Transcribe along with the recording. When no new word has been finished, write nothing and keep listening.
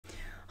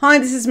Hi,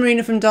 this is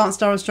Marina from Dark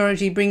Star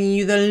Astrology bringing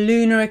you the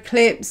lunar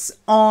eclipse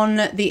on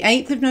the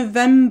 8th of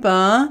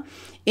November.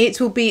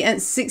 It will be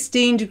at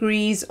 16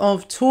 degrees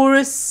of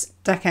Taurus,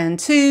 Decan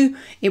 2.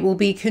 It will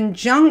be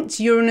conjunct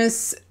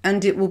Uranus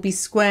and it will be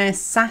square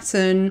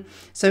Saturn.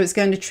 So it's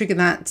going to trigger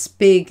that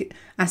big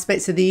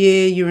aspect of the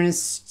year,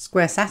 Uranus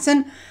square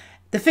Saturn.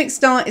 The fixed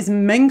star is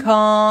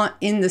Menkar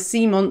in the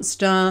Sea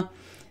Monster.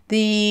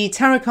 The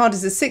tarot card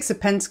is the Six of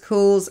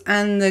Pentacles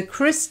and the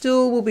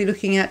crystal we'll be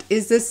looking at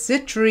is the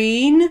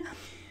citrine.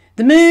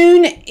 The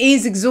moon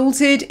is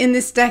exalted in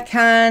this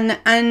decan,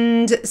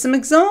 and some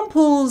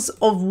examples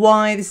of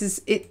why this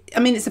is it.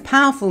 I mean, it's a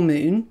powerful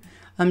moon,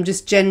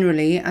 just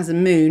generally as a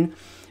moon,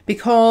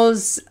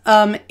 because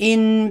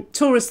in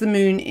Taurus the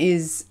moon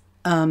is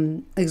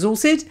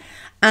exalted,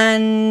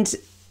 and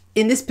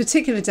in this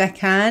particular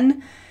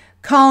decan,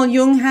 Carl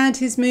Jung had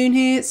his moon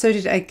here, so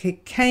did Edgar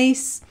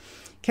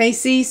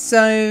Casey.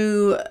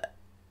 So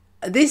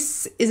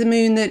this is a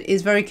moon that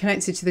is very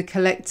connected to the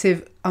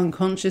collective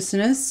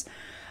unconsciousness,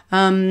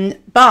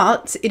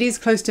 but it is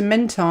close to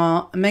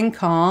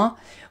Menkar,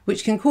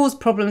 which can cause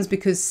problems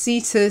because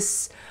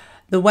Cetus,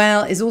 the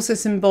whale, is also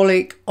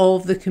symbolic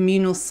of the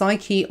communal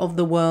psyche of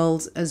the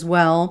world as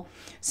well.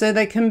 So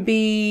there can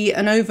be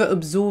an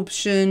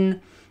over-absorption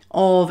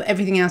of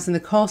everything else in the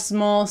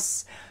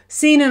cosmos,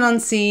 seen and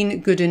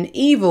unseen, good and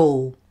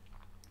evil.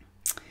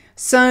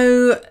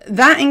 So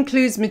that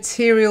includes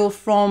material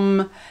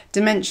from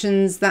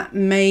dimensions that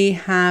may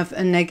have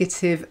a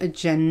negative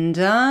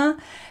agenda.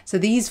 So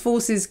these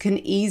forces can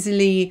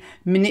easily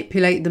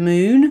manipulate the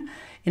moon.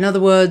 In other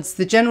words,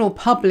 the general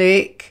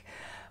public,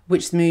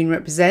 which the moon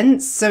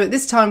represents. So at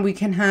this time we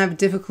can have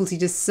difficulty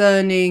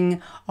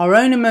discerning our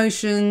own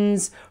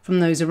emotions from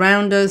those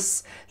around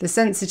us. The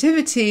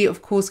sensitivity,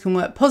 of course, can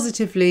work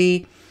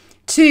positively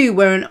too,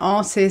 where an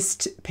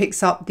artist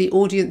picks up the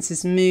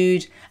audience's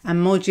mood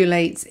and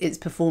modulates its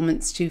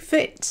performance to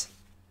fit.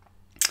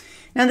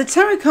 Now, the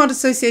tarot card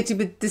associated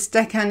with this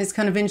decan is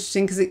kind of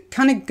interesting because it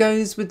kind of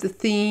goes with the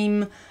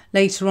theme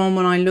later on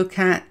when I look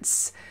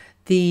at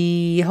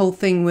the whole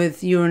thing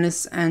with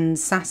Uranus and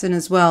Saturn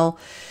as well.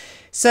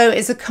 So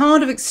it's a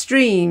card of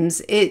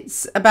extremes.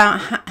 It's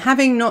about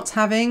having, not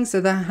having, so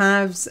the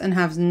haves and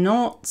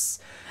have-nots,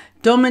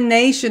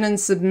 domination and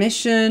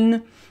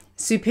submission,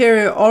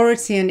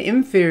 superiority and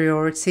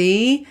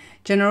inferiority,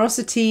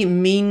 generosity,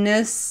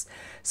 meanness,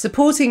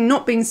 supporting,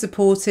 not being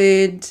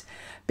supported,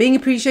 being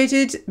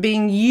appreciated,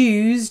 being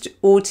used,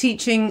 or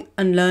teaching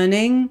and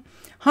learning,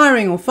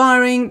 hiring or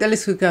firing. The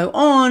list could go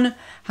on.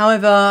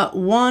 However,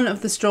 one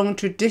of the strong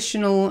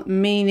traditional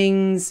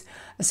meanings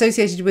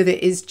associated with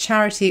it is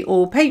charity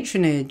or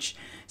patronage.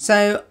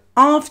 So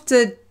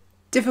after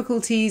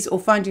difficulties or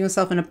finding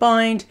yourself in a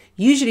bind,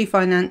 usually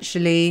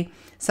financially,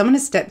 someone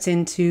has stepped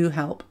in to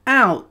help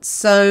out.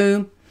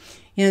 So,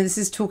 you know, this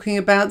is talking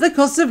about the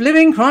cost of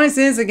living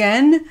crisis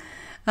again.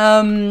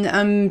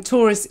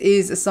 Taurus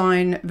is a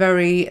sign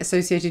very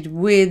associated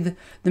with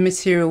the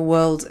material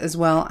world as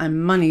well,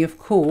 and money, of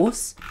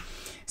course.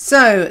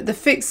 So the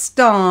fixed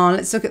star,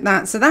 let's look at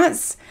that. So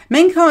that's,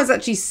 Menkar is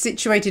actually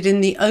situated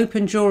in the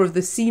open jaw of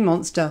the sea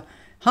monster.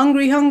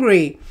 Hungry,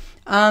 hungry.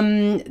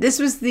 This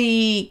was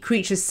the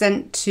creature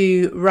sent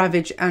to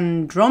ravage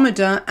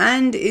Andromeda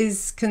and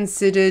is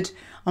considered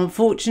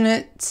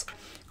unfortunate,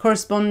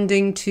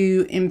 corresponding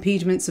to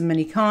impediments of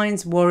many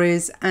kinds,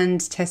 worries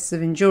and tests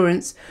of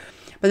endurance.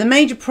 But the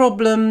major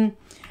problem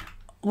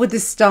with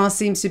this star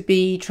seems to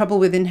be trouble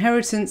with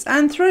inheritance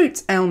and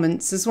throat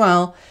ailments as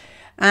well.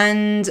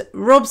 And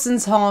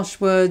Robson's harsh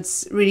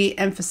words really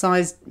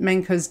emphasised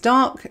Menkar's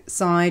dark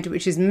side,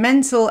 which is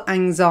mental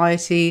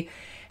anxiety,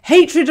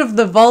 hatred of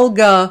the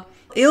vulgar,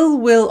 ill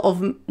will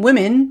of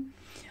women,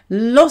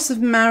 loss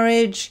of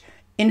marriage,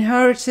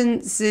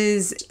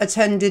 inheritances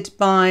attended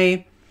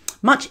by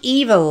much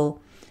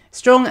evil,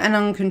 strong and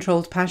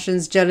uncontrolled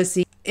passions,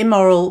 jealousy,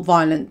 immoral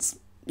violence.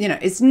 You know,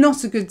 it's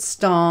not a good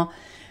star.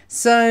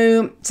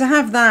 So to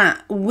have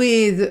that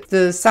with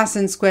the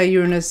Saturn square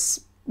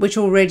Uranus, which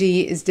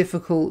already is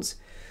difficult,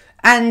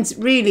 and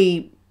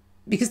really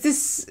because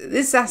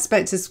this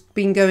aspect has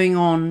been going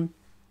on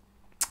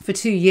for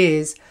 2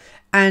 years,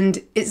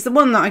 and it's the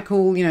one that I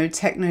call, you know,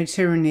 techno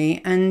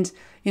tyranny, and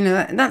you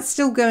know that's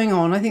still going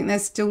on. I think they're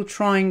still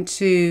trying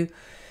to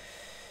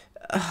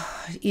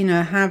you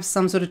know, have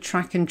some sort of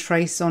track and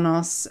trace on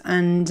us,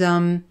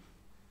 and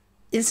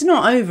it's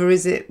not over,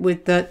 is it,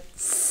 with that?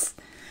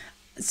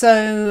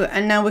 So,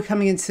 and now we're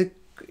coming into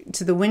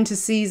the winter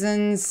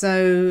season,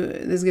 so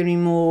there's going to be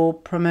more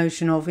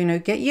promotion of, you know,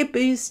 get your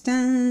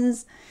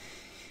boosters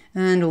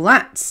and all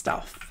that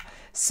stuff.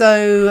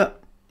 So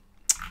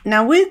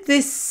now with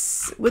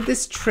this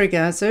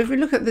trigger, so if we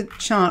look at the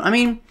chart, I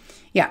mean,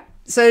 yeah,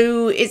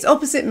 so it's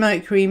opposite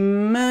Mercury.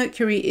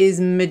 Mercury is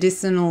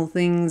medicinal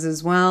things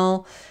as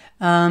well.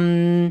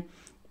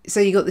 So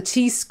you got the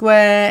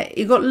T-square,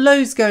 you've got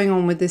loads going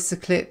on with this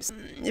eclipse.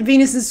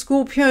 Venus and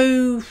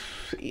Scorpio,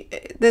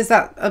 there's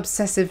that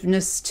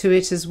obsessiveness to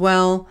it as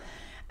well.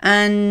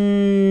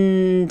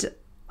 And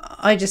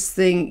I just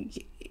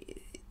think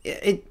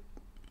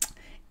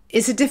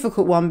it's a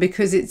difficult one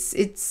because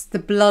it's the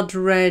blood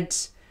red,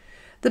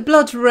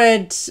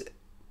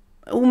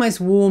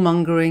 almost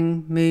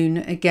warmongering moon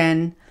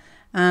again.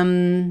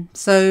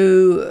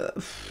 So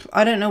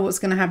I don't know what's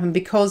going to happen,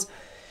 because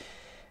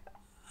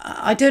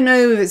I don't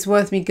know if it's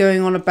worth me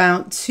going on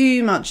about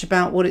too much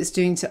about what it's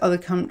doing to other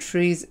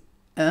countries'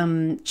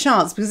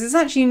 charts, because it's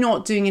actually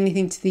not doing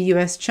anything to the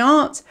US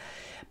chart,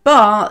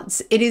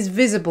 but it is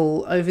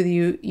visible over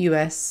the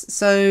US.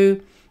 So,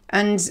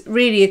 and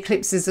really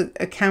eclipses are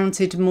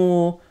counted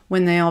more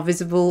when they are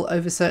visible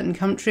over certain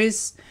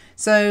countries.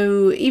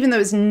 So even though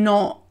it's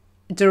not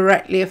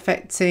directly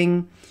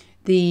affecting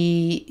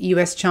the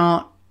US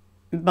chart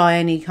by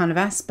any kind of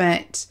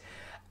aspect,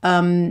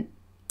 it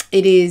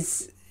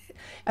is,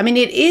 I mean,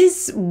 it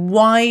is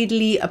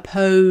widely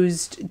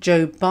opposed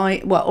Joe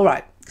Biden. Well, all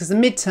right, because the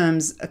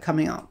midterms are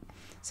coming up.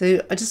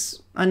 So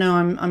I know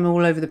I'm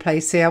all over the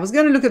place here. I was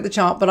going to look at the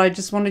chart, but I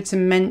just wanted to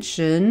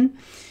mention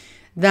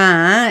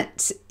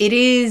that it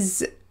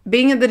is,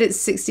 being that it's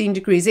 16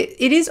 degrees, it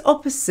is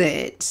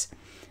opposite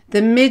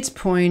the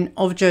midpoint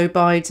of Joe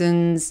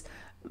Biden's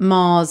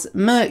Mars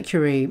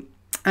Mercury.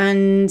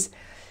 And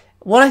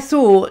what I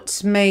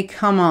thought may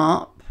come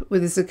up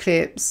with this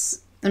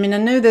eclipse, I mean, I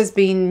know there's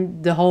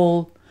been the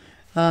whole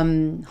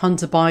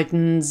Hunter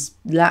Biden's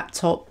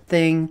laptop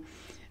thing.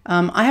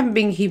 I haven't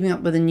been keeping up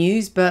with the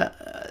news, but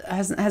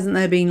hasn't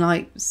there been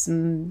like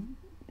some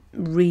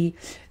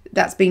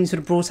that's been sort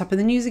of brought up in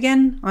the news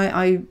again?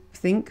 I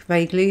think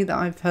vaguely that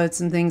I've heard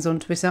some things on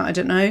Twitter. I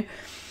don't know.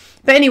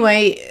 But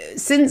anyway,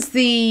 since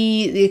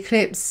the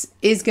eclipse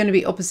is going to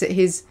be opposite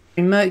his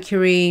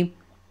Mercury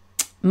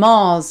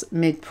Mars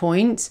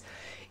midpoint,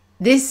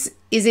 this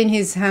is in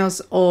his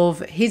house of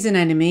hidden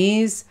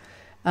enemies.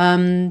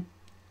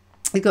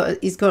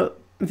 He's got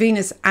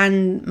Venus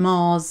and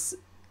Mars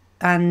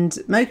and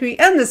Mercury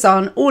and the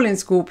Sun all in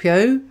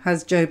Scorpio,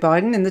 has Joe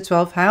Biden in the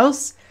 12th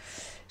house.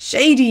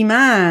 Shady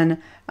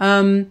man.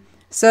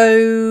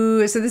 So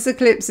this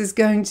eclipse is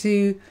going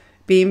to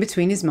be in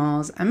between his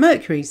Mars and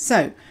Mercury.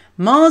 So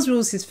Mars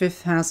rules his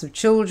 5th house of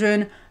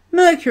children.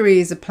 Mercury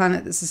is a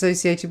planet that's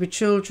associated with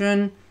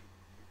children.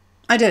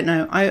 I don't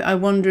know. I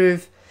wonder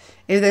if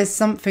there's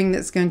something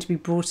that's going to be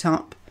brought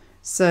up.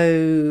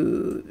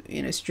 So,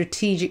 you know,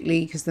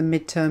 strategically, because the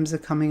midterms are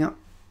coming up.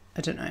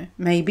 I don't know.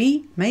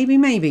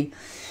 Maybe.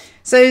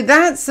 So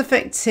that's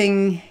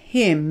affecting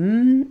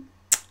him.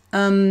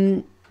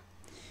 And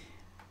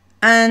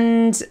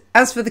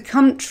as for the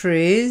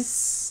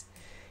countries,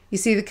 you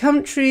see the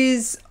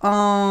countries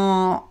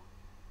are,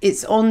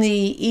 it's on the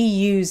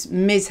EU's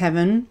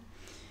midheaven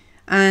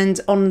and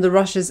on the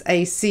Russia's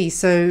AC.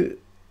 So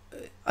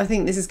I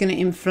think this is going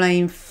to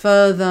inflame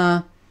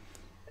further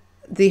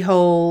the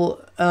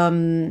whole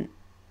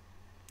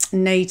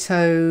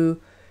NATO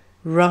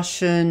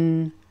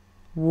Russian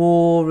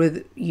war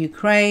with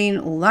Ukraine,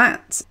 all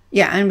that.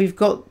 Yeah, and we've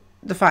got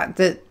the fact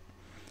that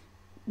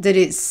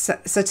it's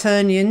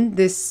Saturnian,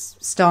 this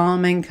star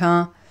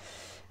Menka,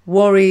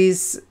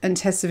 worries and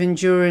tests of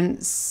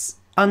endurance,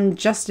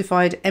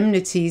 unjustified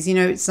enmities. You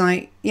know, it's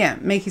like, yeah,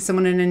 making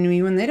someone an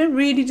enemy when they don't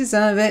really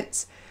deserve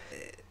it.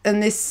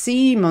 And this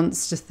sea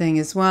monster thing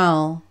as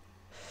well,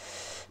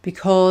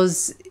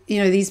 because,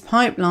 you know, these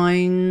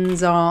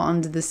pipelines are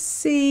under the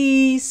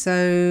sea.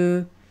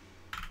 So,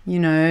 you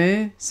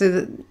know, so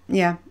that,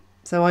 yeah.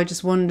 So I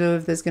just wonder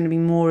if there's going to be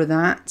more of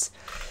that.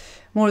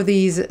 More of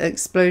these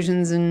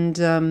explosions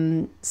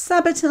and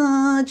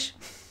sabotage,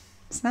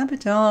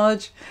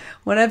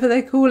 whatever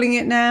they're calling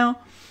it now.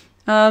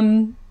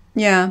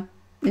 Yeah,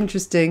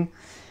 interesting.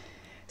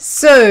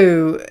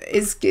 So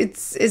this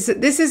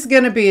is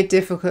going to be a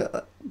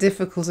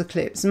difficult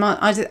eclipse.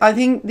 I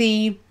think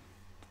the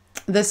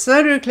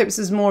solar eclipse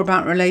is more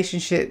about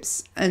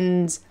relationships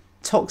and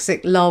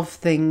toxic love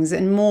things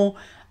and more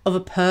of a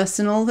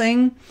personal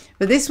thing,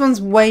 but this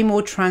one's way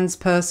more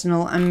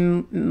transpersonal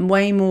and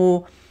way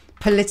more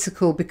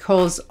political,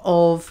 because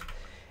of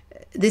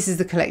this is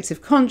the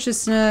collective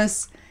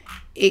consciousness.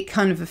 It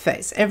kind of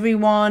affects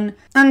everyone,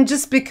 and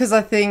just because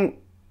I think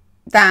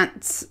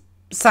that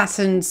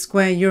Saturn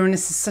square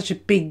Uranus is such a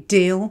big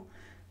deal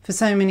for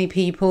so many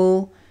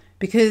people,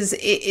 because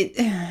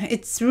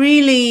it's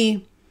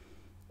really,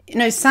 you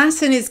know,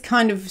 Saturn is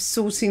kind of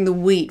sorting the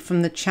wheat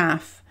from the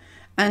chaff,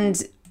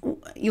 and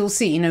you'll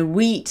see, you know,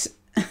 wheat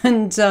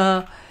and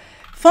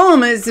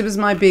farmers, it was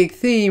my big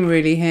theme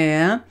really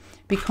here,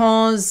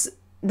 because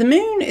the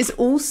moon is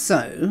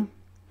also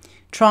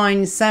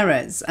trine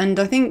Ceres, and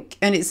I think,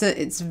 and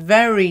it's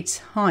very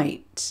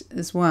tight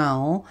as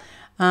well,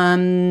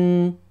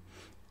 and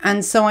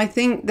so I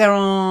think there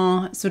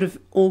are sort of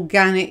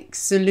organic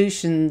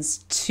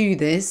solutions to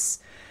this,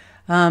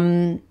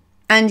 and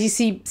you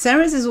see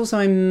Ceres is also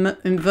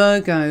in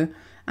Virgo,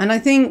 and I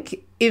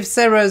think if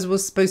Ceres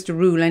was supposed to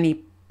rule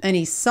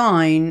any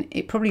sign,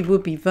 it probably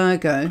would be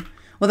Virgo,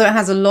 although it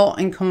has a lot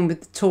in common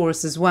with the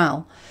Taurus as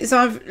well. So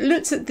I've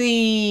looked at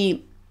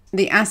the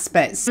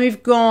aspects.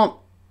 We've got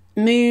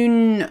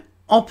moon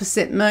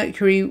opposite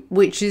Mercury,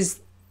 which is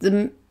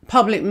the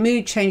public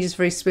mood changes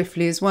very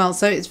swiftly as well.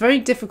 So it's very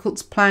difficult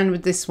to plan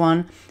with this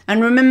one.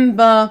 And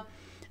remember,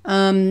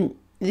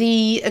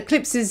 the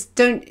eclipses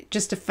don't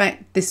just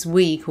affect this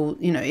week, or,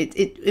 you know,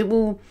 it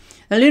will,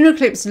 a lunar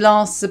eclipse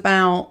lasts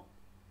about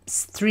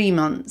 3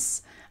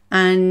 months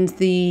and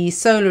the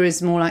solar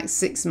is more like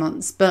 6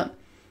 months. But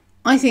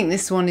I think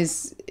this one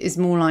is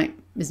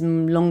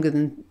longer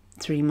than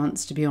 3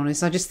 months, to be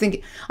honest. I just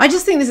think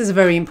this is a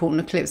very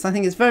important eclipse. I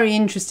think it's very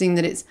interesting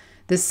that it's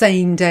the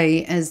same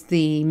day as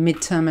the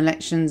midterm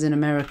elections in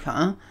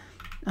America.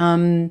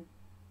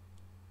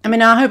 I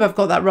mean, I hope I've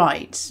got that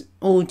right.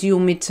 Or do your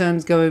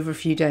midterms go over a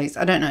few days?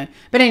 I don't know.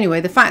 But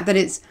anyway, the fact that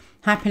it's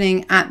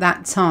happening at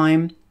that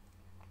time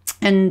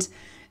and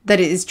that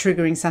it is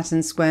triggering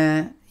Saturn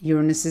square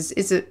Uranus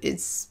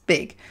it's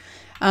big.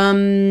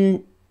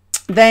 So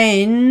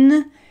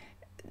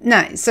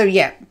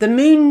yeah, the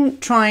moon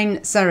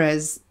trine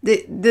Ceres.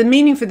 The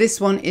meaning for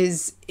this one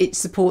is it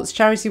supports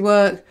charity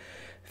work.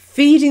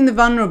 Feeding the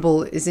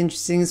vulnerable is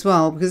interesting as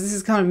well, because this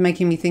is kind of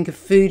making me think of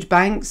food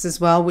banks as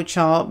well, which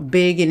are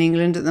big in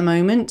England at the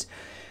moment.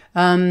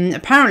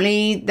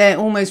 Apparently, they're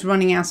almost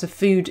running out of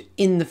food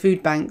in the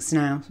food banks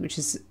now, which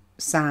is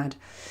sad,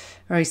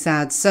 very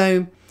sad.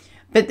 So,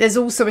 but there's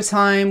also a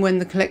time when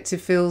the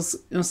collective feels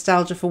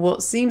nostalgia for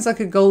what seems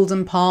like a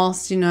golden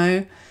past, you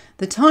know,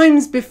 the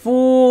times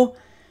before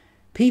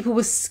people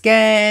were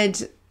scared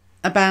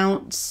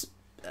about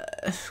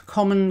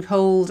common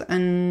cold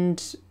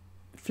and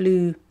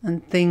flu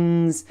and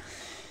things.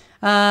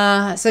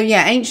 So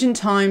yeah, ancient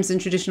times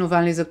and traditional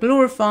values are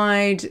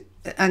glorified.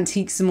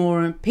 Antiques are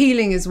more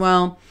appealing as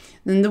well.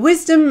 And the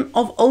wisdom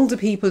of older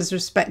people is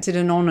respected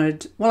and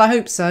honoured. Well, I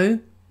hope so,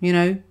 you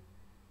know.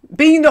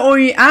 Being that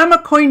I am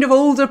a kind of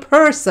older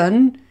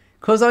person,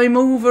 because I'm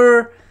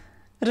over...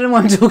 I don't know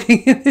why I'm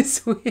talking in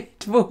this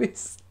weird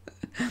voice.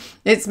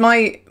 It's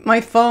my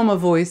farmer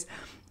voice.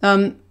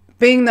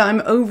 Being that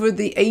I'm over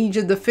the age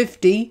of the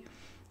 50,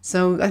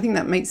 so I think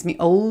that makes me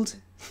old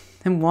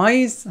and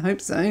wise. I hope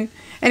so.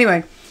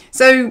 Anyway,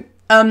 so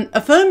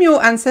affirm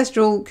your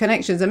ancestral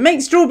connections and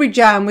make strawberry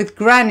jam with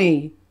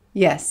Granny.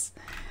 Yes.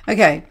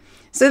 Okay.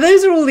 So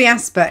those are all the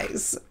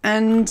aspects.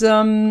 And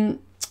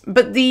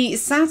but the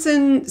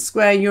Saturn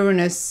square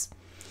Uranus,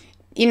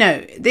 you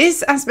know,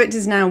 this aspect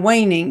is now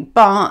waning,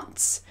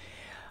 but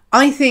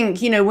I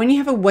think, you know, when you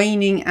have a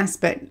waning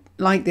aspect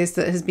like this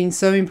that has been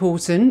so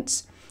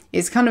important,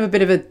 it's kind of a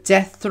bit of a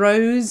death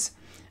throes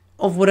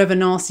of whatever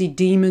nasty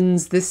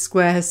demons this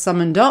square has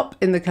summoned up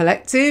in the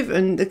collective.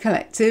 And the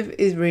collective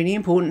is really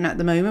important at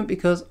the moment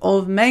because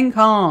of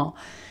Menkar.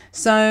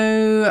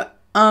 So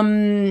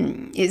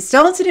it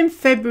started in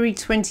February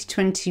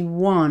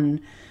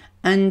 2021.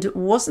 And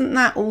wasn't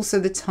that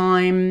also the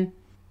time,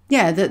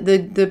 yeah, that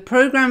the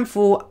program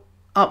for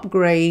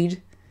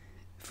upgrade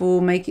for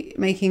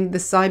making the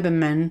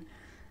Cybermen.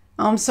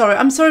 I'm sorry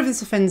if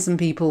this offends some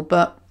people,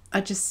 but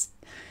I just...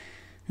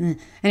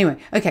 Anyway,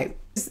 okay.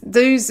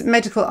 Those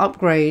medical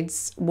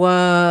upgrades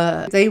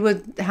were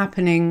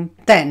happening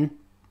then.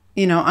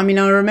 You know, I mean,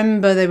 I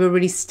remember they were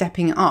really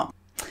stepping up.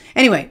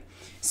 Anyway,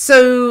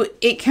 so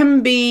it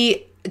can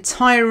be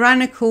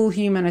tyrannical,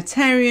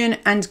 humanitarian,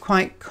 and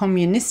quite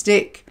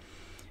communistic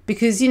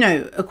because, you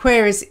know,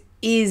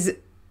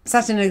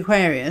 Saturn in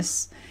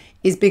Aquarius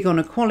is big on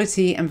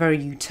equality and very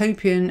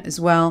utopian as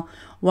well,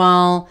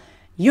 while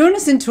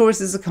Uranus in Taurus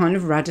is a kind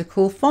of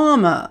radical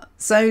farmer.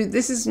 So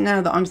this is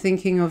now that I'm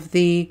thinking of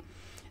the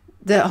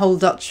whole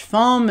Dutch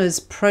farmers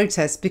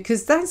protest,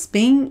 because that's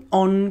been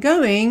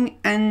ongoing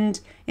and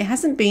it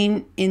hasn't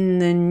been in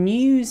the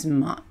news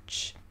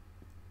much.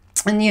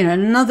 And, you know,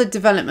 another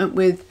development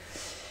with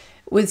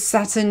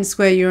Saturn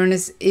square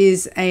Uranus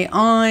is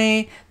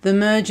AI, the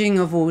merging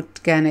of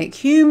organic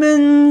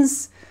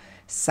humans,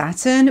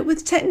 Saturn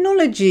with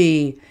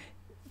technology,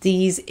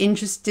 these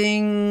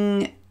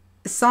interesting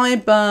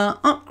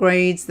cyber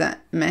upgrades that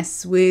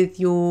mess with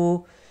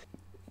your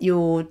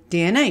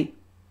DNA.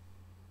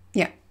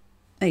 Yeah,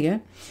 there you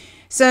go.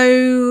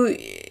 So,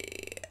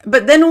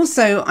 but then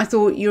also I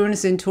thought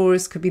Uranus in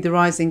Taurus could be the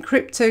rise in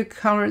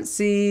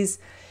cryptocurrencies,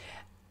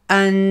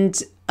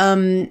 and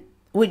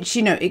which,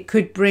 you know, it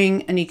could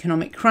bring an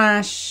economic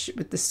crash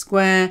with the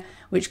square,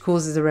 which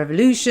causes a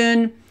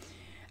revolution.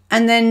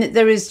 And then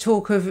there is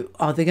talk of,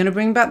 are they going to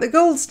bring back the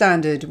gold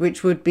standard,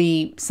 which would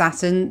be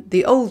Saturn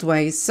the old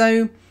ways?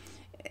 So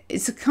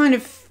it's a kind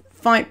of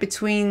fight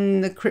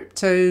between the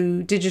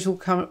crypto digital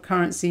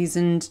currencies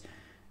and,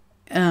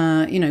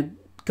 you know,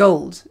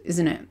 gold,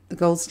 isn't it? The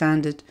gold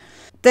standard.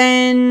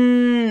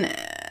 Then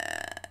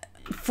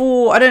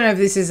I don't know if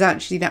this is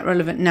actually that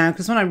relevant now,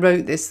 because when I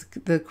wrote this,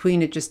 the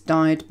Queen had just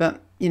died,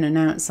 but, you know,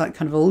 now it's like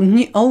kind of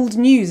old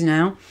news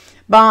now.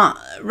 But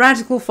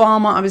radical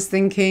farmer, I was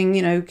thinking,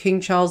 you know, King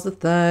Charles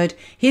III,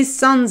 his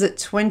son's at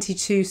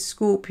 22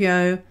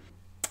 Scorpio.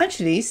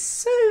 Actually,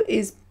 so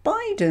is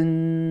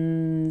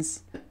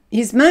Biden's.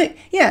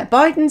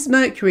 Biden's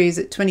Mercury is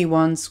at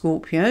 21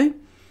 Scorpio,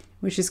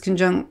 which is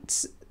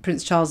conjunct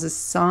Prince Charles's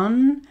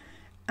sun,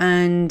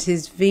 and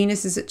his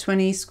Venus is at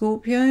 20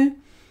 Scorpio.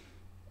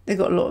 They've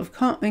got a lot of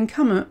in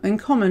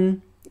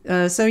common.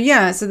 So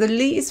yeah, so the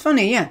lead, it's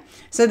funny, yeah.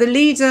 So the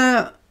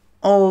leader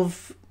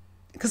of,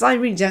 because I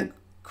really don't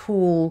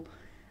call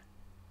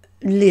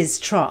Liz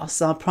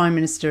Truss, our Prime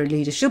Minister, a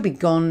leader. She'll be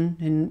gone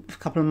in a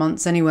couple of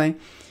months anyway.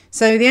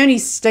 So the only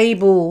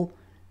stable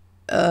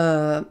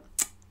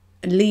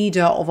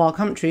leader of our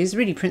country is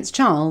really Prince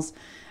Charles.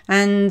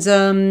 And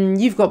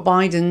you've got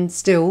Biden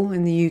still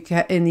in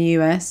the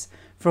US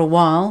for a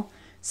while.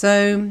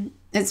 So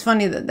it's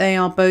funny that they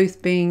are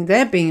both being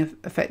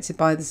affected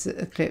by this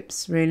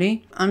eclipse,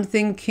 really. I'm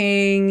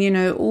thinking, you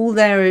know, all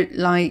the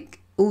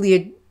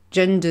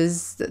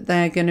agendas that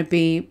they're going to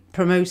be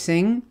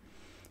promoting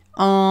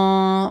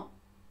are,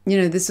 you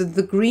know, this is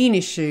the green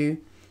issue,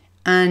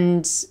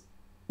 and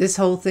this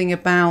whole thing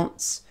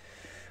about,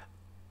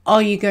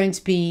 are they going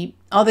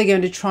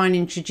to try and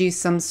introduce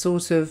some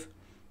sort of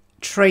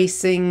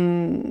track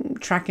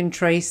and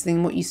trace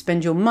thing, what you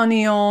spend your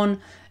money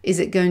on? Is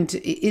it going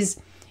to, is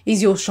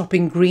your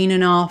shopping green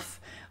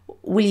enough?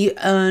 Will you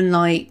earn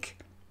like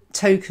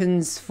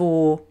tokens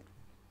for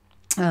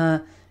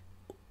your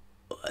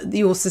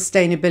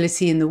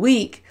sustainability in the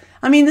week?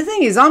 I mean, the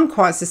thing is, I'm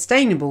quite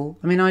sustainable.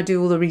 I mean, I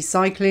do all the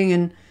recycling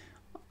and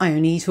I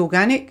only eat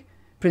organic.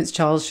 Prince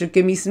Charles should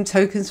give me some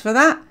tokens for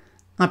that.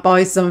 I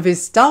buy some of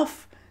his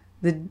stuff,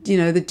 the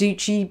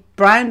Duchy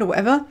brand or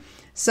whatever.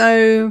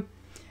 So,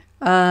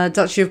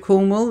 Duchy of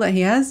Cornwall that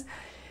he has.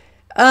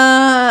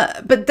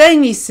 But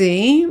then you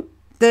see,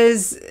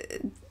 there's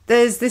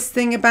this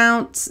thing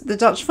about the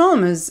Dutch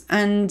farmers,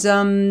 and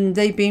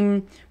they've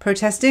been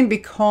protesting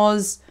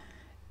because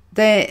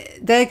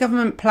their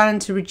government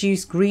planned to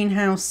reduce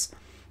greenhouse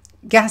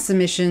gas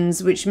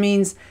emissions, which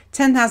means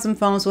 10,000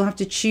 farms will have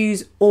to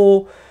choose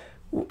or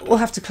will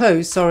have to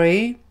close,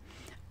 or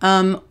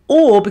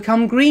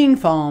become green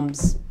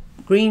farms.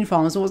 Green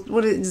farms,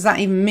 what does that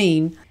even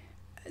mean?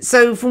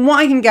 So from what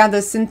I can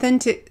gather,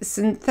 synthetic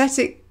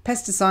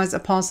pesticides are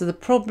part of the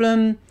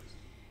problem,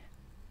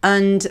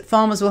 and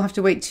farmers will have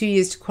to wait 2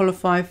 years to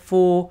qualify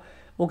for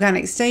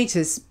organic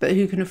status, but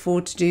who can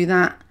afford to do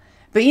that?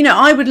 But, you know,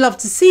 I would love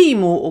to see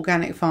more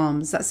organic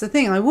farms. That's the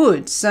thing, I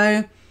would.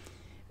 So,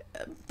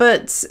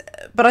 but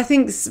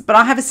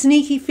I have a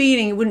sneaky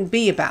feeling it wouldn't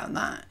be about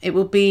that. It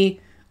will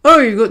be, oh,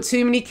 you've got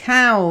too many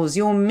cows,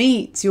 your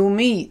meat.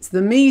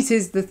 The meat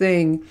is the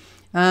thing.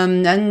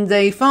 And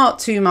they fart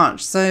too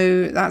much,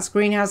 so that's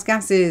greenhouse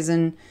gases,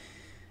 and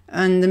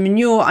the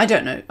manure. I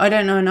don't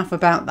know enough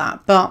about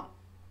that, but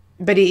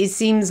it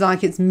seems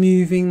like it's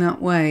moving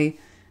that way,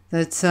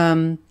 that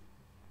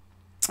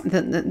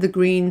that the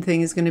green thing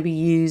is going to be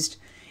used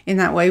in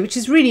that way, which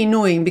is really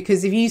annoying,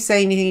 because if you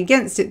say anything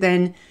against it,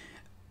 then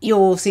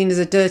you're seen as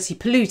a dirty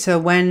polluter,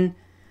 when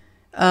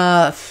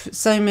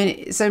so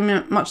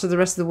much of the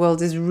rest of the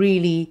world is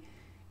really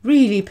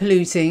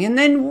polluting. And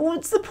then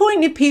what's the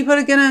point if people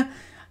are gonna,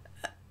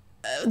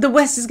 the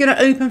West is going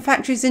to open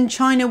factories in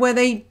China where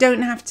they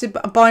don't have to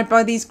abide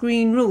by these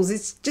green rules?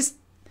 It's just,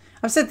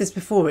 I've said this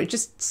before,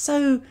 it's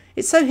so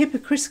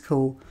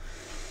hypocritical.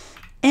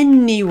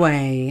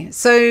 Anyway,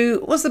 so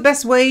what's the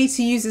best way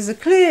to use this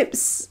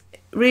eclipse?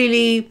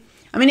 Really,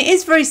 I mean, it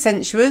is very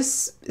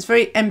sensuous, it's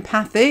very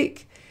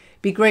empathic.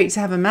 Be great to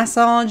have a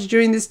massage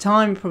during this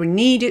time. You probably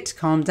need it to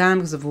calm down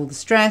because of all the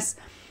stress.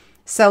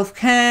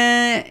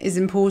 Self-care is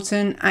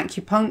important.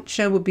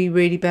 Acupuncture would be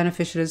really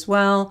beneficial as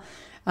well,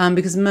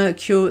 because the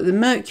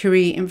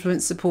Mercury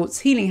influence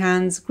supports healing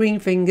hands, green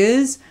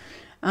fingers.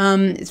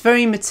 It's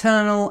very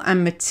maternal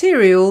and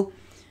material,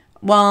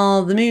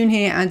 while the moon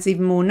here adds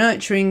even more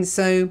nurturing.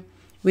 So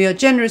we are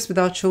generous with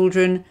our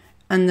children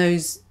and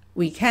those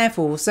we care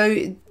for. So,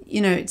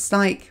 you know, it's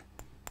like,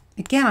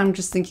 again, I'm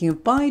just thinking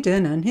of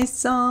Biden and his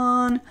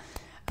son.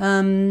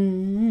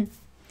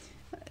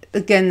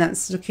 Again,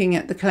 that's looking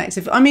at the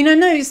collective. I mean, I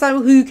know it's like,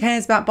 well, who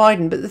cares about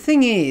Biden? But the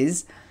thing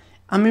is,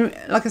 I mean,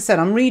 like I said,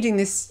 I'm reading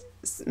this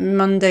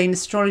mundane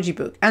astrology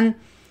book, and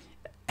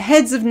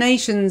heads of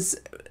nations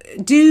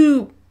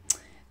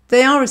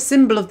they are a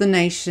symbol of the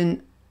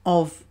nation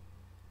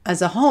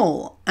as a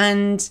whole.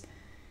 And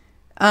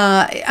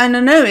I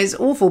know it's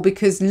awful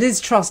because Liz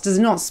Truss does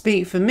not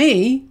speak for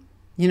me,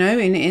 you know,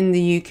 in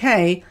the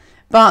UK,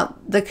 but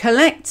the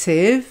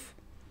collective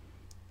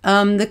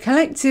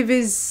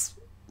is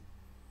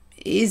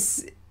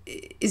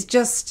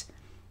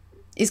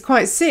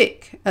quite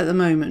sick at the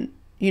moment,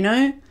 you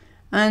know,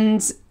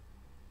 and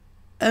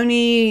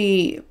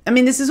only, I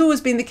mean, this has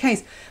always been the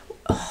case.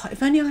 Oh,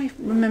 if only I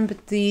remembered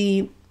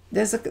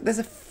there's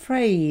a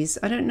phrase,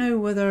 I don't know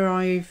whether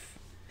I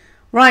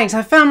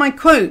found my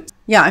quote.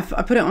 Yeah,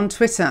 I put it on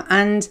Twitter,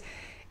 and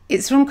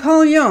it's from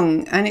Carl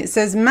Jung, and it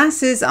says,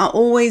 masses are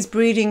always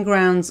breeding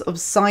grounds of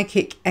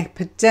psychic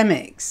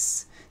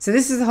epidemics. So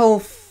this is the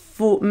whole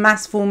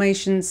mass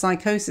formation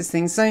psychosis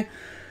thing. So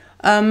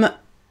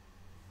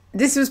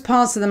this was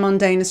part of the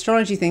mundane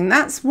astrology thing.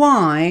 That's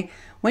why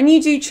when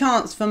you do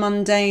charts for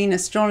mundane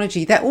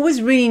astrology, they're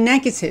always really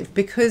negative,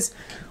 because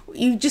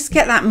you just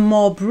get that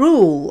mob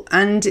rule.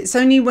 And it's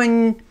only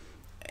when,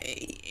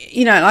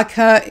 you know, like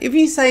if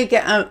you say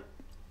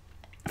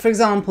for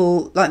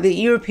example, like the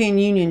European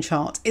Union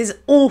chart is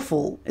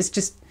awful. It's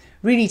just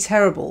really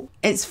terrible.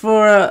 It's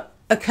for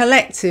a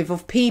collective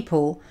of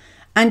people,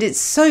 and it's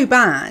so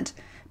bad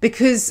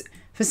because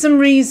for some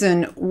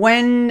reason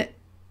when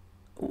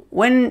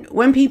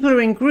people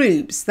are in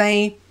groups,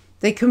 they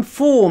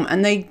conform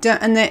and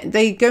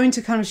they go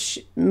into kind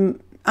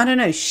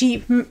of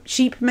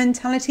sheep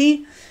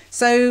mentality.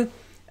 So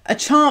a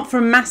chart for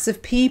a mass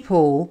of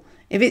people,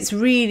 if it's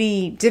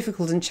really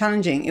difficult and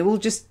challenging, it will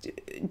just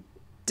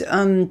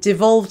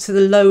devolve to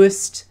the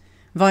lowest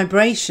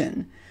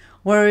vibration.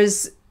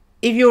 Whereas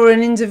if you're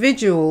an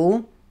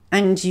individual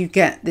and you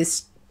get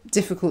this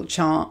difficult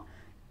chart,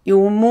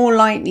 you're more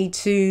likely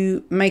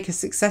to make a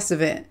success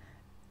of it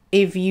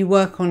if you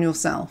work on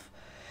yourself.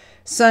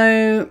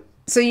 So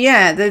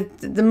yeah,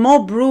 the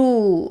mob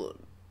rule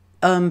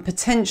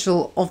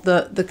potential of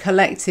the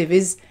collective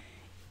is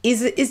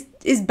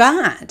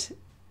bad.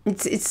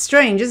 It's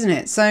strange, isn't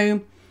it?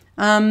 So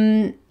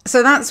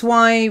that's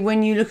why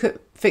when you look at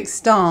fixed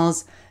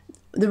stars,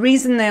 the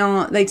reason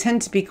they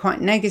tend to be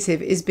quite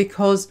negative is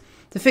because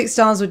the fixed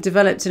stars were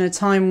developed in a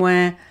time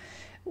where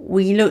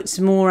we looked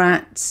more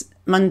at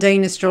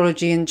mundane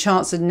astrology and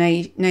charts of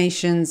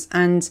nations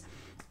and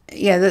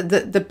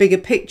the bigger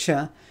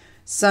picture.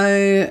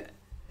 So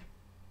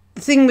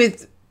the thing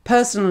with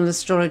personal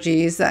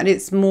astrology is that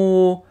it's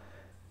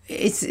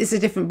a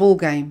different ball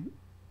game.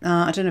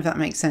 I don't know if that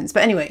makes sense,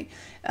 but anyway,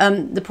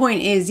 the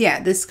point is,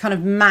 this kind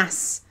of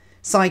mass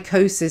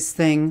psychosis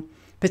thing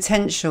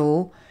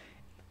potential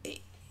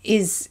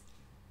is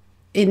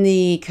in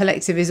the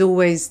collective is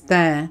always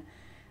there,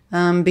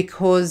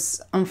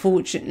 because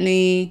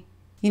unfortunately,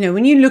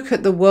 when you look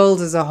at the world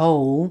as a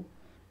whole,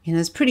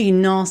 there's pretty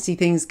nasty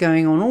things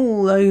going on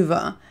all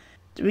over.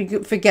 We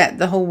forget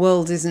the whole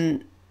world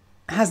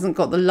hasn't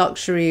got the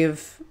luxury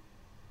of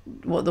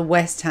what the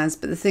West has,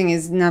 but the thing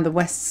is now the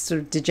West's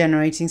sort of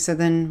degenerating, so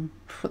then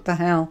what the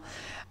hell?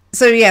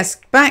 So yes,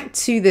 back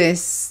to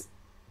this.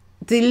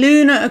 The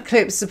lunar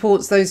eclipse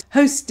supports those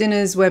host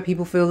dinners where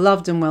people feel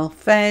loved and well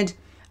fed,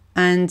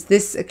 and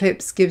this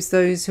eclipse gives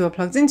those who are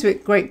plugged into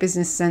it great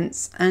business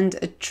sense and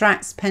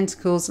attracts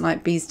pentacles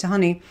like bees to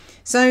honey.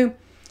 So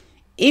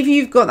if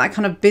you've got that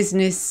kind of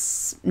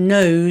business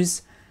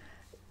nose,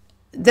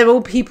 they're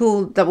all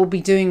people that will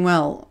be doing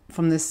well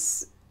from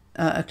this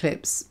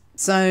eclipse.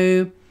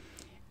 So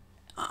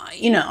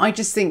I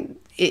just think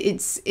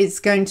it's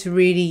going to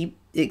really,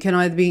 it's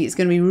going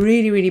to be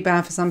really, really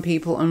bad for some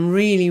people and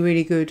really,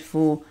 really good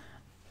for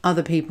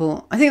other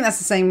people. I think that's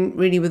the same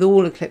really with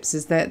all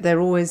eclipses. They're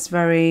always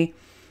very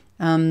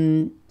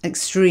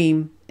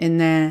extreme in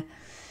their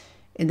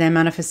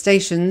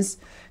manifestations.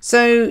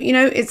 So,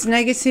 its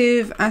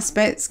negative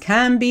aspects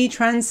can be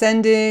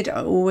transcended.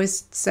 I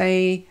always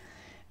say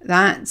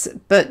that,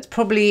 but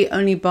probably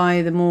only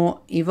by the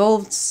more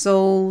evolved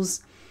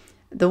souls.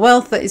 The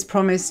wealth that is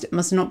promised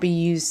must not be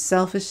used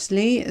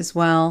selfishly as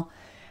well.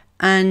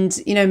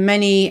 And,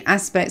 many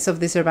aspects of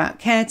this are about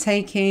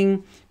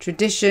caretaking,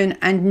 tradition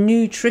and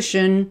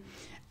nutrition.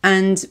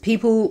 And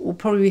people will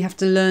probably have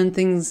to learn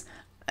things.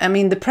 I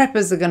mean, the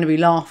preppers are going to be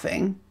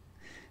laughing,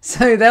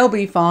 so they'll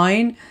be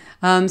fine.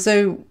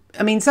 Some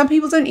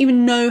people don't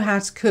even know how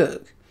to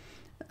cook.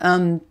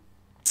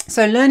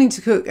 So learning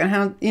to cook and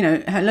how,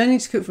 learning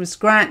to cook from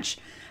scratch,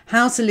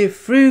 how to live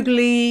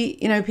frugally,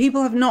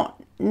 people have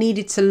not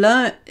needed to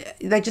learn.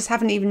 They just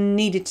haven't even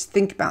needed to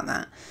think about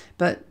that.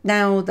 But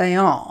now they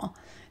are.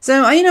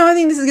 So, I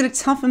think this is going to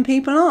toughen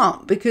people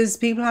up because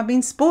people have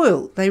been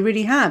spoiled. They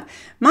really have.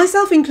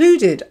 Myself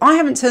included. I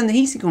haven't turned the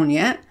heating on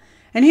yet.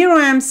 And here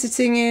I am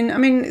sitting in,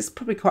 it's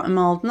probably quite a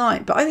mild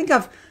night, but I think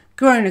I've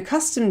grown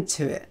accustomed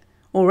to it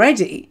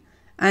already.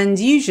 And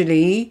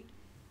usually,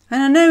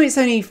 and I know it's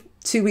only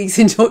 2 weeks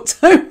into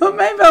October,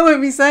 maybe I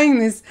won't be saying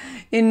this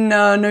in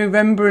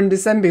November and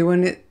December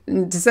when it's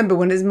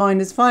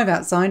 -5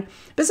 outside.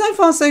 But so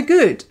far so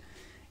good.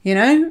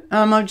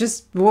 I'm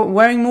just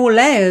wearing more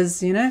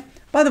layers,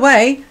 By the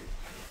way,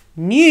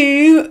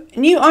 new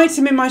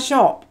item in my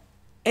shop.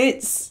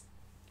 It's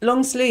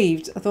long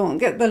sleeved. I thought I'd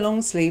get the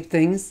long sleeve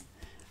things.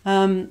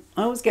 I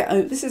always get,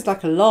 this is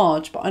like a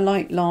large, but I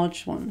like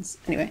large ones.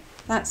 Anyway,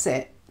 that's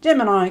it.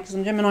 Gemini, because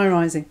I'm Gemini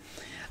rising.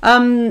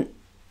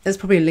 There's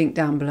probably a link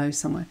down below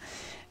somewhere.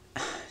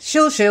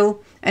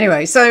 Shill.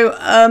 Anyway, so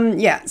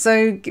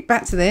so get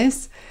back to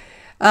this.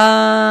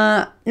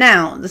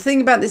 Now, the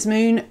thing about this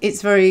moon,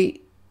 it's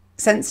very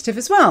sensitive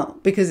as well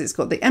because it's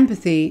got the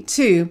empathy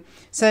too.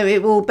 So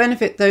it will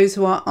benefit those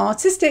who are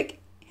artistic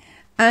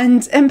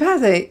and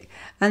empathic,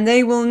 and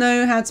they will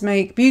know how to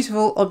make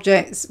beautiful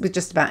objects with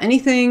just about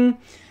anything.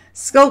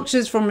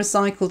 Sculptures from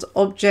recycled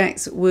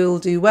objects will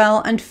do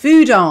well, and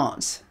food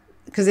art,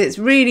 because it's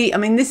really,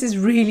 this is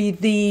really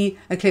the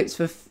eclipse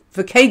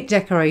for cake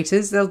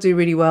decorators. They'll do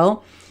really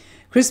well.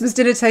 Christmas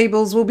dinner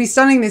tables will be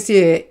stunning this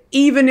year,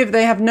 even if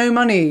they have no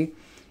money,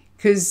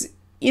 because,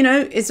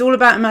 it's all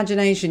about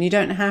imagination. You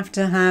don't have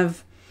to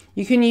have,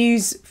 you can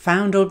use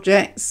found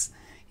objects,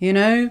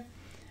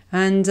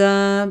 and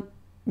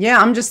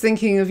I'm just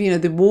thinking of,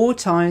 the war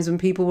times when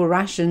people were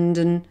rationed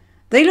and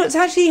they looked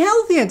actually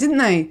healthier, didn't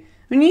they?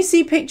 When you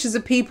see pictures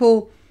of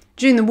people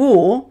during the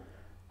war,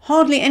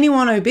 hardly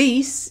anyone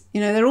obese.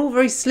 You know, they're all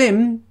very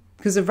slim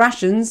because of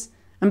rations.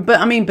 But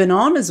I mean,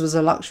 bananas was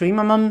a luxury.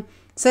 My mum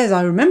says,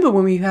 I remember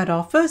when we had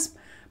our first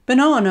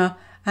banana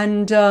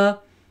and you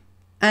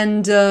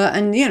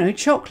know,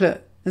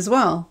 chocolate as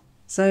well.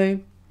 So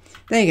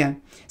there you go.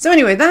 So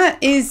anyway, that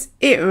is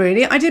it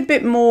really. I did a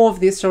bit more of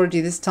the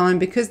astrology this time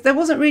because there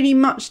wasn't really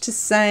much to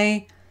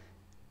say.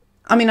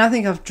 I mean, I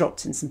think I've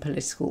dropped in some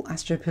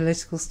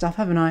astropolitical stuff,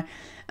 haven't I?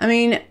 I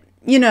mean,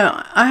 you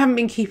know, I haven't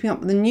been keeping up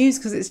with the news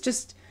because it's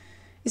just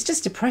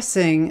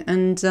depressing.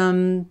 And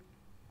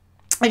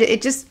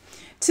it just,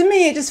 to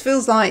me, it just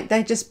feels like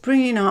they're just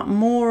bringing up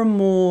more and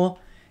more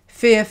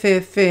fear.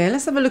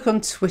 Let's have a look on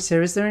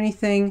Twitter. Is there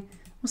anything,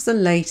 what's the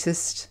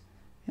latest?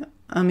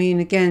 I mean,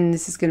 again,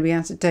 this is going to be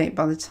out of date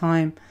by the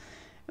time.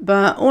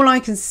 But all I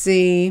can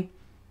see...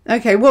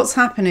 Okay, what's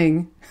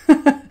happening?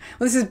 Well,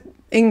 this is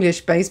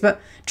English-based, but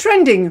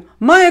trending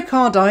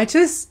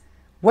myocarditis,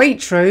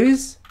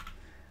 Waitrose.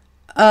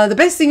 The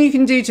best thing you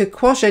can do to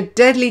quash a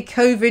deadly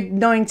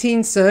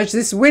COVID-19 surge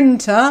this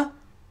winter.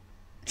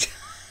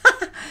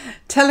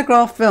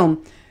 Telegraph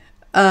film.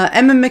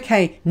 Emma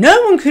McKay. No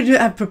one could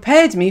have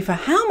prepared me for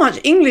how much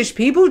English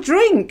people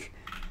drink.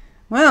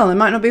 Well, they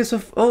might not be able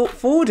to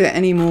afford it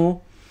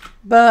anymore.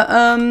 But,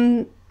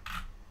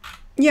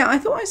 yeah, I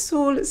thought I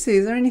saw, let's see,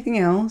 is there anything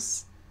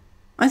else?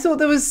 I thought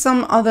there was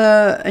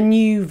a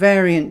new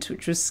variant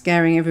which was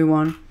scaring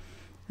everyone.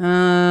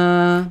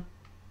 I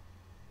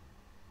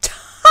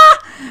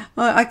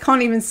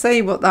can't even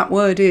say what that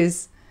word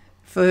is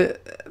for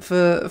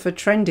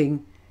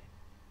trending.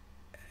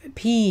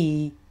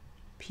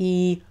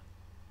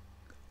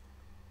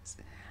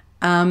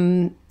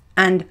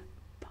 And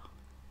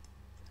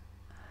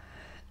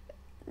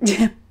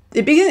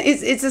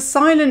it's a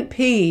silent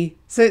P,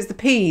 so it's the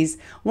P's.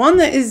 One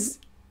that is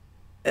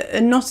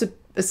not a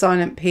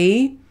silent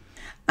P,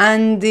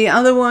 and the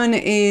other one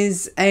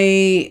is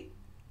an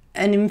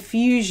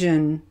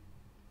infusion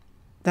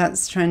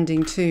that's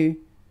trending too.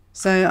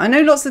 So I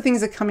know lots of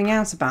things are coming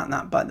out about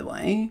that, by the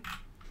way.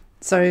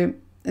 So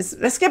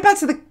let's get back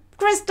to the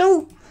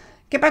crystal.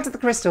 Get back to the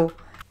crystal.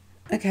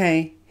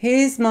 Okay,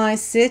 here's my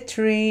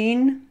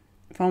citrine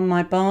from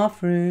my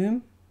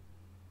bathroom.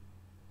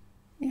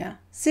 Yeah,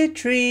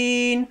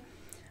 citrine.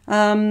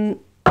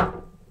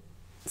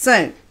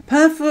 So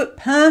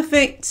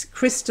perfect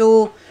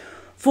crystal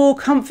for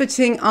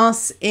comforting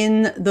us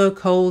in the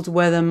cold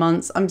weather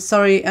months. I'm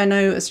sorry, I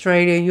know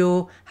Australia,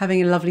 you're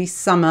having a lovely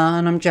summer,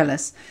 and I'm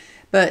jealous.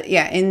 But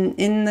yeah, in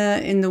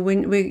the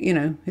winter, you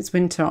know, it's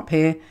winter up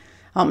here,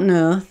 up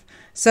north.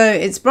 So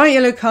its bright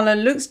yellow colour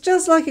looks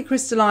just like a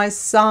crystallized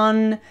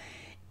sun.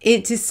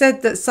 It is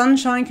said that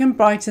sunshine can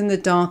brighten the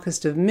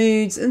darkest of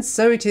moods, and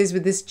so it is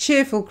with this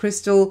cheerful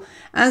crystal.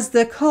 As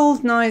the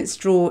cold nights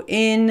draw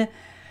in,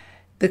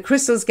 the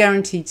crystal is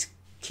guaranteed to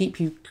keep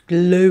you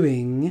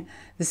glowing.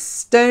 The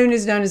stone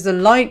is known as the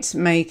light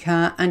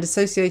maker and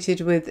associated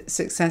with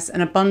success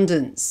and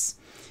abundance.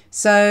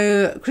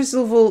 So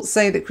crystal vaults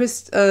say that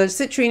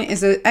citrine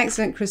is an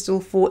excellent crystal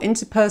for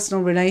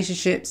interpersonal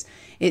relationships.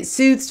 It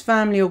soothes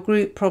family or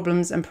group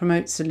problems and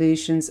promotes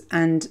solutions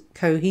and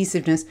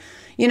cohesiveness.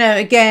 You know,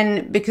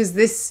 again, because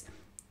this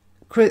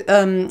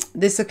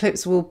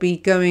eclipse will be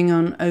going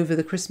on over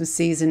the Christmas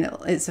season,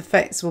 its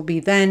effects will be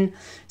then.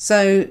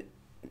 So,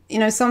 you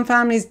know, some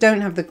families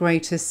don't have the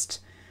greatest,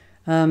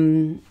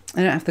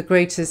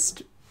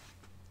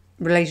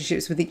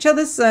 relationships with each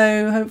other.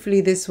 So hopefully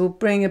this will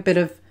bring a bit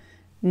of,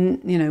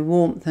 you know,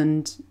 warmth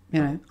and,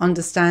 you know,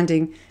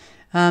 understanding.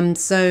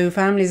 So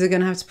families are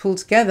going to have to pull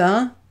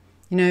together.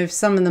 You know, if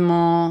some of them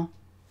are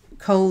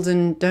cold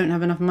and don't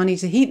have enough money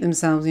to heat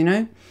themselves, you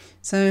know.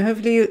 So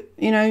hopefully,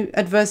 you know,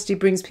 adversity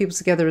brings people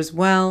together as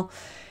well.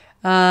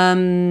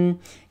 Carrying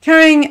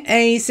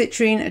a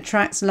citrine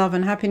attracts love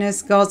and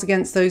happiness, guards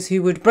against those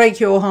who would break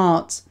your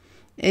heart.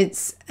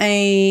 It's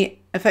a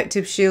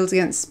effective shield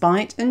against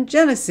spite and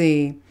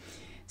jealousy.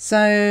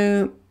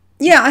 So,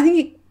 yeah, I think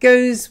it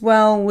goes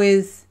well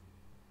with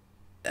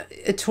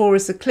a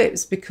Taurus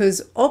eclipse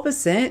because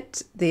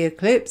opposite the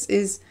eclipse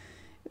is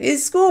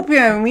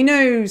Scorpio, and we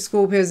know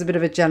Scorpio is a bit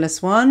of a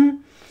jealous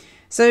one.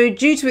 So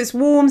due to its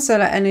warm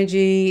solar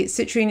energy,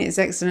 citrine is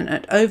excellent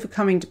at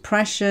overcoming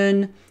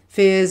depression,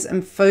 fears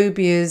and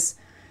phobias.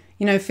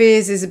 You know,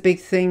 fears is a big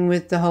thing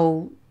with the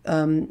whole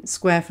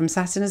square from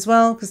Saturn as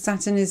well, because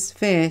Saturn is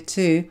fear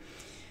too.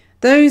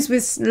 Those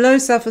with low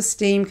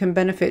self-esteem can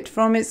benefit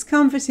from its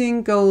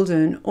comforting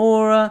golden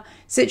aura.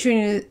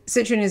 Citrine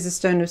is a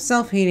stone of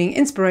self-healing,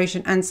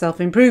 inspiration and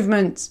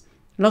self-improvement.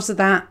 Lots of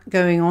that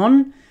going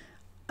on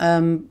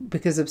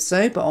because of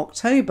Sober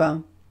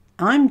October.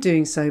 I'm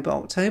doing Sober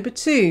October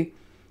too.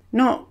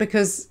 Not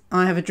because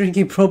I have a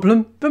drinking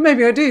problem, but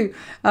maybe I do.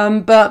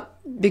 But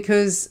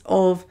because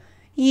of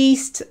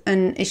yeast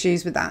and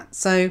issues with that.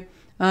 So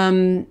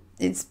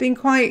it's been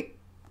quite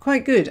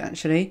good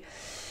actually.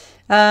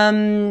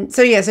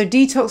 So yeah, so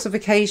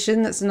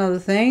detoxification, that's another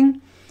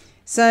thing.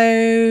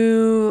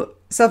 So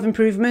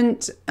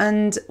self-improvement,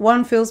 and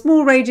one feels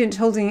more radiant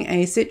holding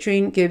a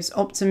citrine, gives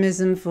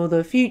optimism for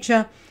the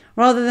future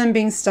rather than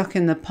being stuck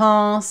in the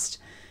past.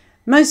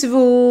 most of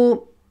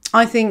all,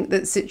 I think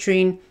that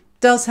citrine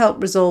does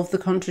help resolve the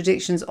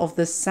contradictions of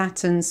the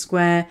Saturn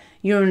square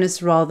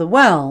Uranus rather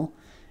well,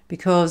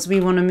 because we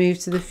want to move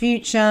to the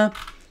future,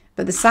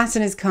 but the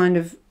Saturn is kind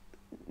of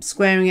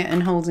squaring it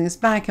and holding us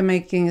back and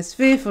making us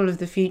fearful of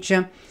the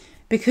future,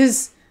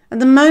 because at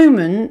the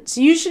moment,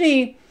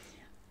 usually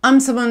I'm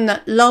someone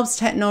that loves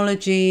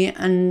technology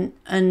and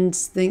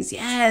thinks,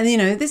 yeah,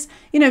 this,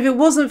 if it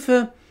wasn't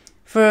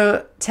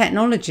for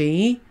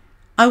technology,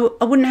 I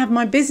wouldn't have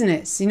my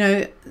business.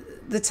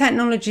 The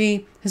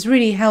technology has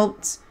really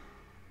helped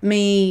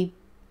me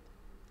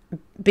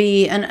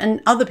be,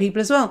 and other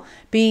people as well,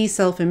 be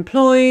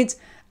self-employed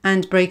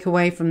and break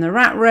away from the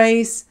rat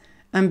race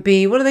and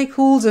be, what are they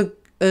called?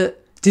 A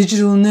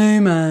digital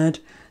nomad.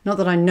 Not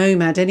that I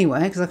nomad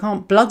anywhere, because I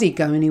can't bloody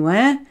go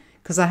anywhere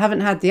because I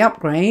haven't had the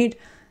upgrade.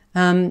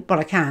 But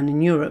I can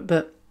in Europe,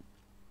 but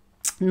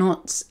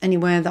not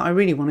anywhere that I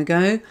really want to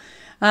go.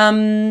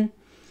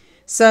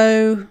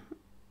 So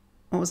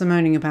what was I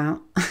moaning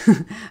about?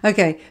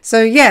 Okay,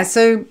 so yeah,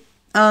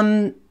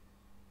 the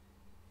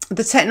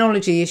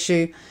technology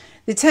issue.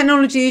 The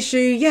technology issue,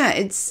 yeah,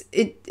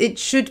 it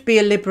should be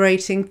a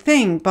liberating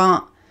thing,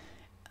 but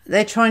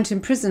they're trying to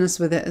imprison us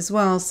with it as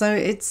well. So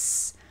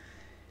that's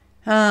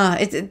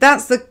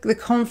the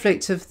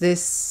conflict of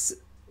this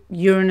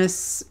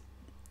Uranus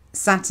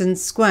Saturn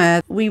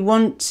square. We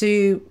want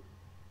to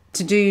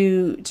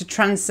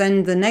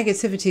transcend the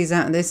negativities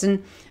out of this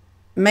and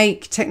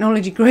make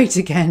technology great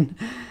again,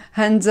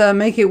 and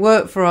make it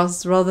work for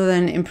us rather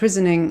than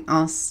imprisoning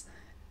us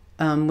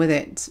with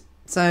it.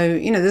 So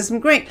there's a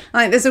great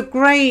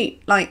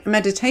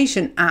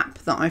meditation app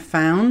that I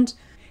found,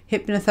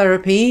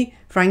 hypnotherapy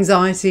for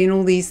anxiety and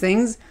all these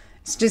things.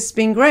 It's just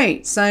been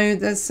great. So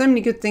there's so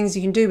many good things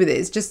you can do with it.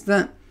 It's just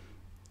that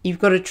you've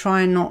got to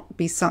try and not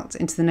be sucked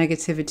into the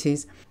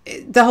negativities.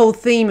 The whole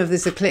theme of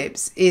this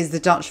eclipse is the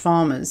Dutch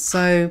farmers.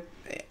 So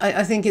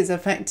I think it's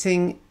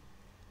affecting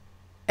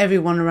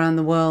everyone around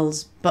the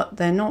world, but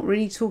they're not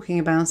really talking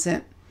about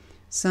it.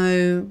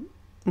 So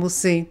we'll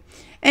see.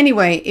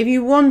 Anyway, if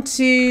you want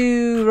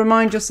to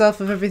remind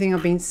yourself of everything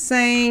I've been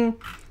saying,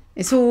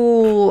 it's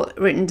all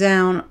written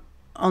down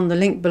on the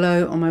link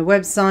below on my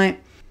website.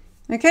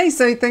 Okay,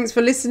 so thanks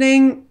for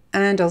listening,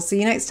 and I'll see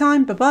you next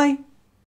time. Bye-bye.